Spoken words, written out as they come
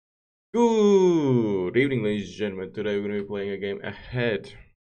Good evening, ladies and gentlemen. Today we're going to be playing a game ahead,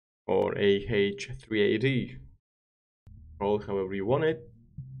 or AH3AD. Call it however you want it.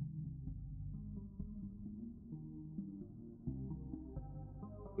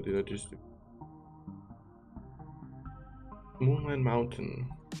 What did I just do? Moonland Mountain,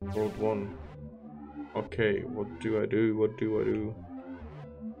 World 1. Okay, what do I do? What do I do?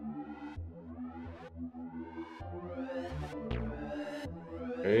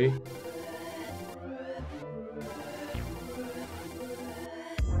 Okay.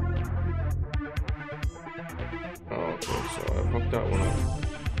 Okay, so I fucked that one up.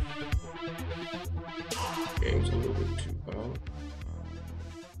 Game's a little bit too loud.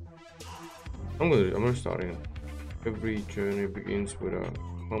 I'm gonna start in. Every journey begins with a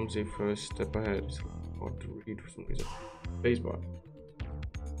clumsy first step ahead. It's hard to read for some reason. Spacebar.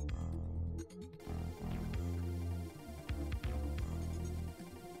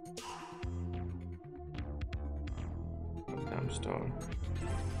 Damn star.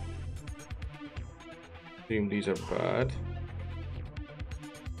 Assume these are bad.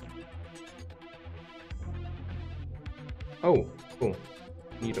 Oh, cool.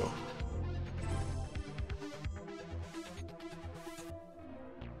 Neato.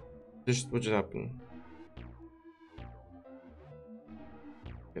 What just happened?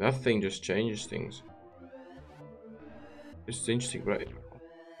 Yeah, that thing just changes things. It's interesting, right?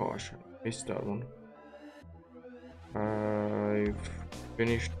 Gosh, I missed that one. I've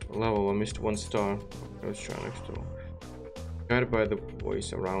finished level. I missed 1 star. Let's try next door. Guided by the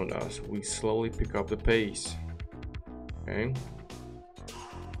voice around us, we slowly pick up the pace. Okay.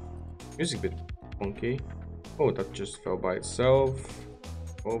 Music a bit funky. Oh, that just fell by itself.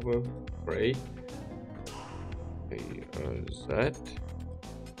 Over. Great. Okay, Z.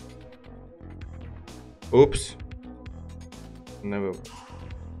 Oops. Never.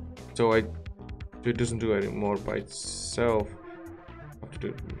 So it doesn't do it anymore by itself. I have to do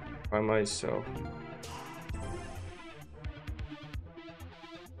it by myself.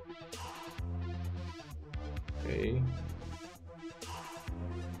 Okay.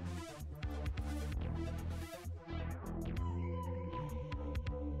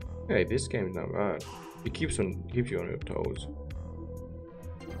 Hey, this game's not bad. It keeps you on your toes.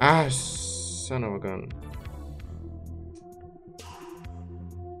 Ah, son of a gun.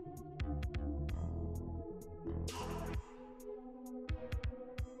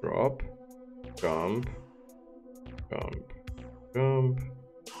 Drop, jump, jump, jump,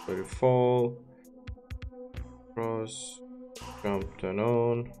 let it fall, cross, jump, turn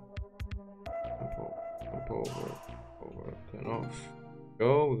on, jump over, turn off.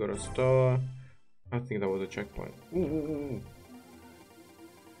 Go, we got a star. I think that was a checkpoint. Ooh.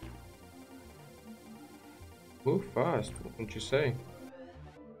 Move fast, what would you say?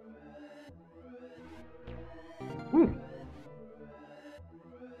 Woo.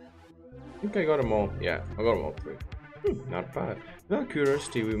 I think I got them all. Yeah, I got them all 3. Not bad. Without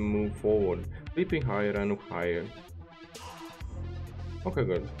curiosity, we move forward, leaping higher and higher. Okay,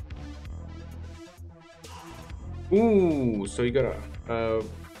 good. Ooh, so you got a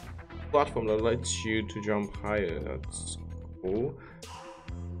platform that lets you to jump higher. That's cool.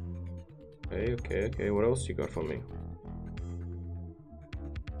 Okay. What else you got for me?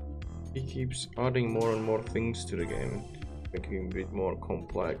 He keeps adding more and more things to the game, making it a bit more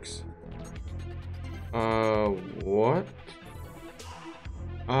complex. What?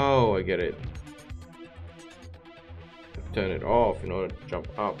 Oh, I get it. Turn it off in order to jump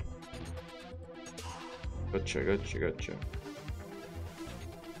up. Gotcha.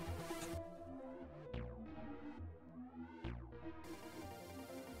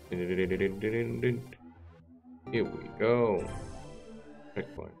 Here we go.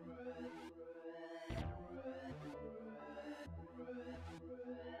 Checkpoint.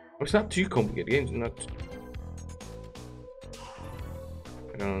 It's not too complicated. The game's not.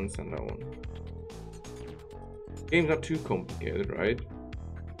 I don't understand that one. Game's not too complicated, right?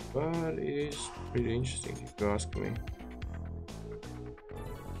 But it is pretty interesting if you ask me.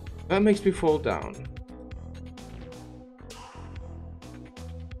 That makes me fall down.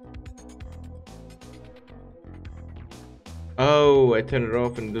 Oh, I turn it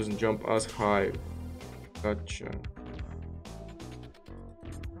off and it doesn't jump as high. Gotcha.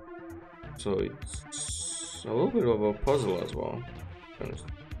 So it's a little bit of a puzzle as well.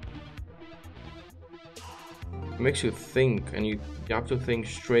 Honestly. It makes you think, and you have to think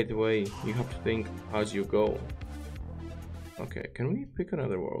straight away. You have to think as you go. Okay, can we pick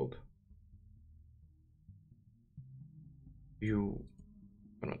another world? You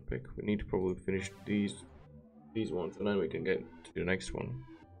cannot pick. We need to probably finish these ones, and then we can get to the next one.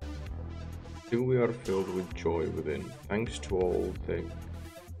 Still we are filled with joy within, thanks to all the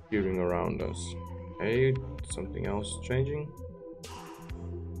cheering around us. Okay, something else changing?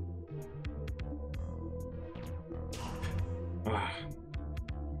 Ah.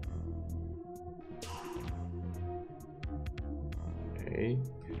 Okay,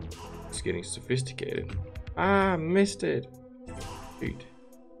 it's getting sophisticated. Ah, missed it. Dude.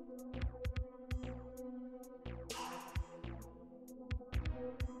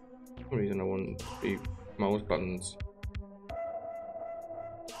 For some reason I want the mouse buttons.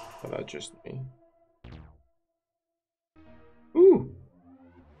 But that's just me. Ooh!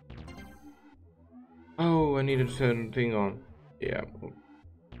 Oh, I need to turn the thing on. Yeah.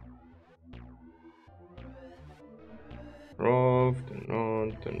 Off,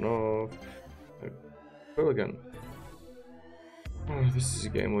 turn off. Go again. Oh, this is a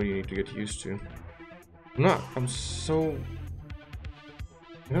game where you need to get used to. I'm so...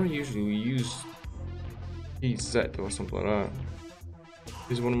 I don't usually use key Z or something like that.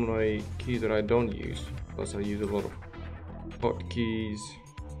 This is one of my keys that I don't use. Plus I use a lot of hotkeys.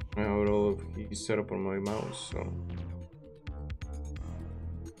 I have all of keys set up on my mouse, so...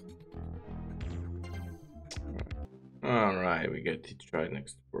 Alright, we get to try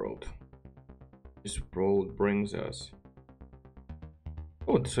next world. This world brings us...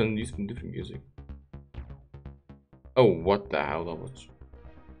 Oh, it's some different music. Oh, what the hell that was?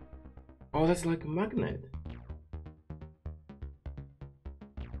 Oh, that's like a magnet.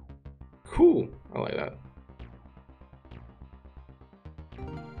 Cool, I like that.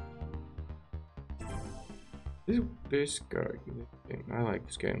 This guy, I like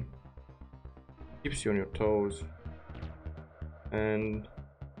this game. Keeps you on your toes. And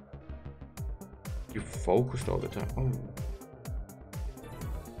you focused all the time. Oh.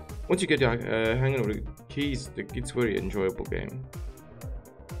 Once you get hanging over the keys, it's a very enjoyable game.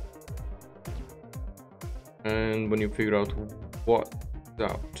 And when you figure out what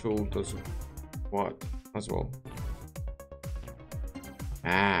that tool does what as well.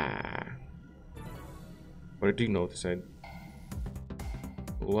 But I do notice I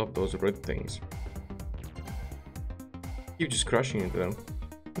love those red things. Keep just crashing into them.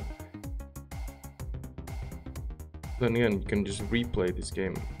 Then again, you can just replay this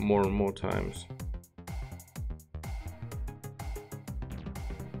game more and more times.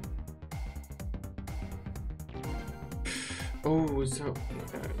 Oh, is that...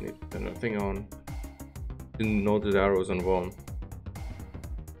 I need to turn that thing on. Didn't know the arrows on one.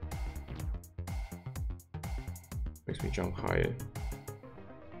 Makes me jump higher.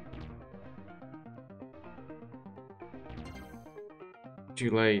 Too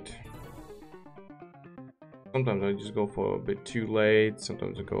late. Sometimes I just go for a bit too late,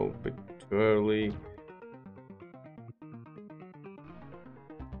 sometimes I go a bit too early.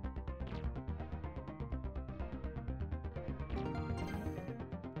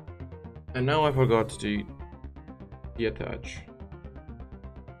 And now I forgot to do the attach.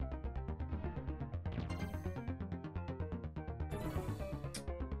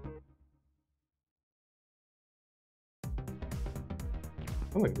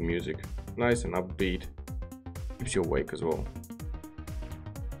 I like the music, nice and upbeat. Keeps you awake as well.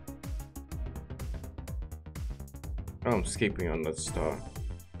 Oh, I'm skipping on that star.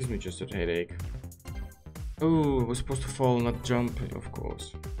 Gives me just a headache. Oh, it was supposed to fall, not jump, of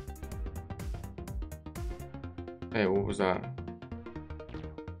course. Hey, what was that?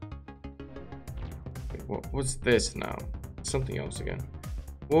 Wait, what's this now? Something else again.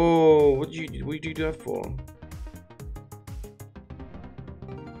 Whoa, what did you do that for?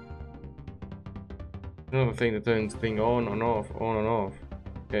 Another thing that turns thing on and off, on and off.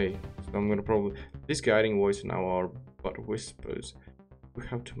 Okay, so I'm gonna probably... This guiding voice now are but whispers. We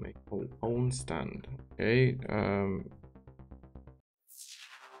have to make our own stand. Okay,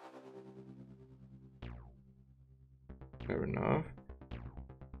 fair enough.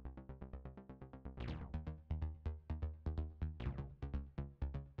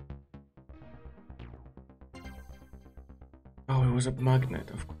 Oh, it was a magnet,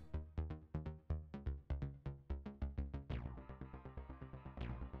 of course.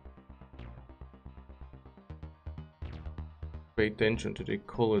 Pay attention to the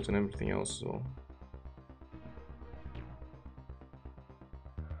colors and everything else as well.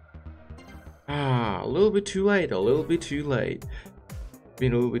 Ah, a little bit too late, a little bit too late.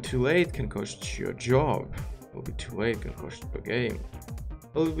 Being a little bit too late can cost you a job. A little bit too late can cost you a game.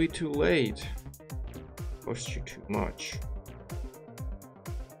 A little bit too late costs you too much.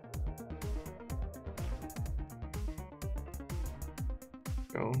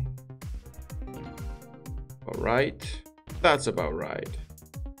 Go. Alright. That's about right.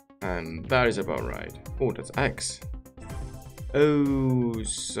 And that is about right. Oh, that's X. Oh,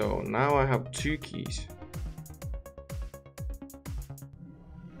 so now I have 2 keys.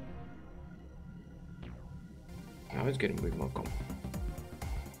 Now it's getting a bit more complex.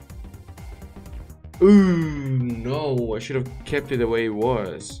 Ooh, no, I should have kept it the way it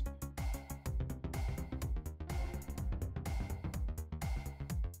was.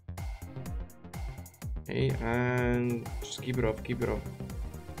 Okay, and just keep it off, keep it off.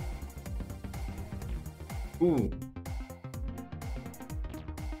 Ooh.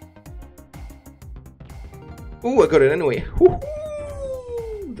 Ooh, I got it anyway.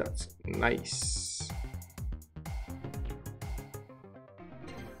 Woohoo! That's nice.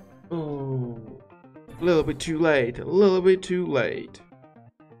 Oh, a little bit too late, a little bit too late.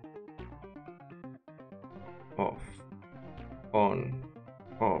 Off, on,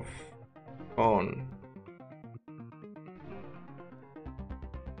 off, on.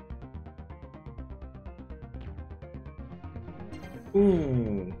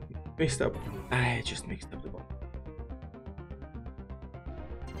 Ooh, mixed up. I just mixed up the ball.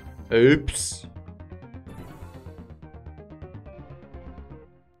 Oops.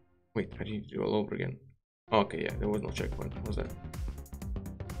 Wait, I need to do all over again. Okay, yeah, there was no checkpoint. What was that?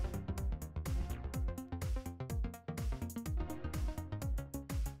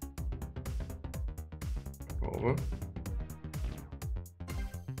 Over.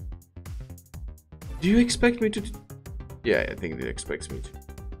 Do you expect me to? Yeah, I think it expects me to.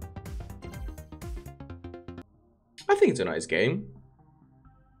 I think it's a nice game.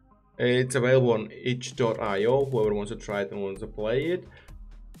 It's available on AH3AD. Whoever wants to try it and wants to play it.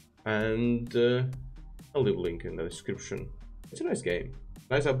 And I'll leave a link in the description. It's a nice game.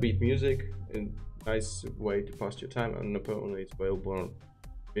 Nice upbeat music. And nice way to pass your time. And apparently it's available on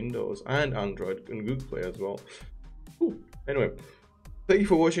Windows and Android and Google Play as well. Cool. Anyway, thank you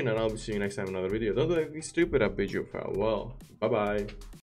for watching and I'll be seeing you next time in another video. Don't be stupid, I bid you farewell. Bye bye.